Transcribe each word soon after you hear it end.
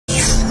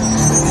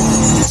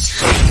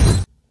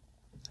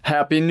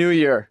Happy New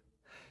Year!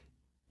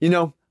 You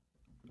know,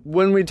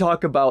 when we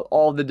talk about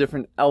all the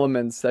different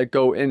elements that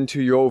go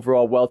into your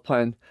overall wealth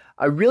plan,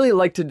 I really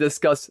like to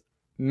discuss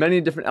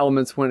many different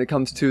elements when it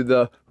comes to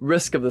the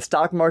risk of the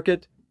stock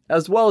market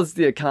as well as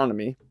the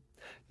economy.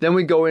 Then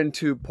we go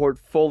into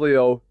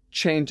portfolio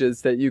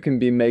changes that you can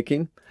be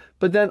making,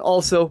 but then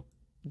also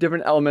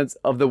different elements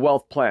of the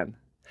wealth plan.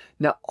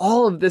 Now,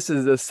 all of this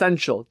is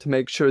essential to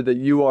make sure that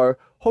you are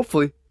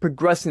hopefully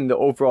progressing the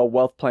overall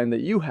wealth plan that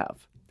you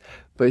have.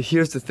 But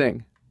here's the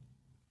thing.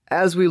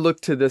 As we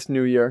look to this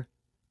new year,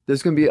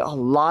 there's going to be a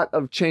lot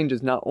of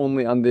changes, not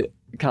only on the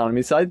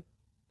economy side,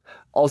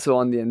 also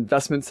on the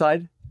investment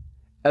side,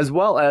 as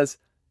well as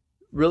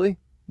really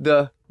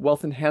the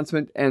wealth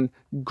enhancement and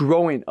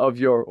growing of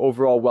your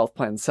overall wealth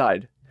plan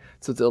side.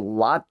 So it's a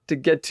lot to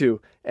get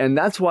to, and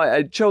that's why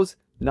I chose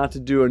not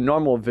to do a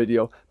normal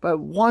video, but I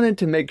wanted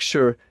to make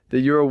sure that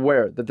you're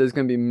aware that there's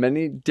going to be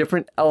many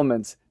different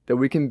elements that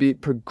we can be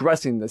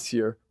progressing this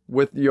year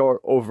with your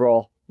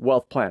overall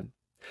wealth plan.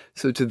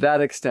 So to that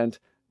extent,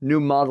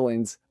 new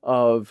modelings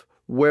of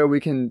where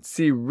we can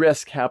see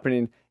risk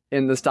happening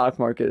in the stock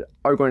market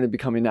are going to be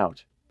coming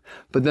out.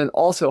 But then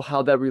also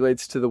how that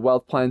relates to the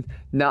wealth plan,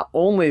 not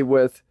only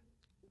with,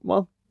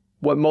 well,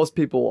 what most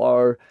people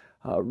are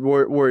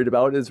worried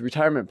about is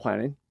retirement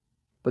planning,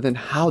 but then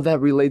how that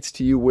relates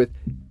to you with,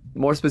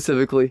 more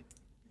specifically,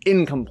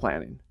 income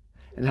planning,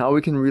 and how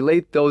we can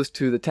relate those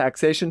to the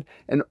taxation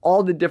and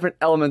all the different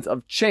elements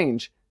of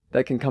change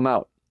that can come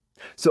out.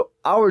 So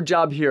our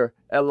job here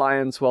at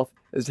Lions Wealth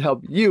is to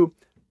help you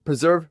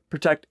preserve,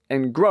 protect,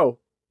 and grow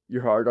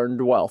your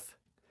hard-earned wealth.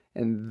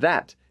 And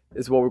that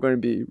is what we're going to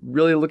be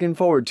really looking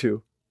forward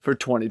to for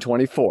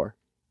 2024.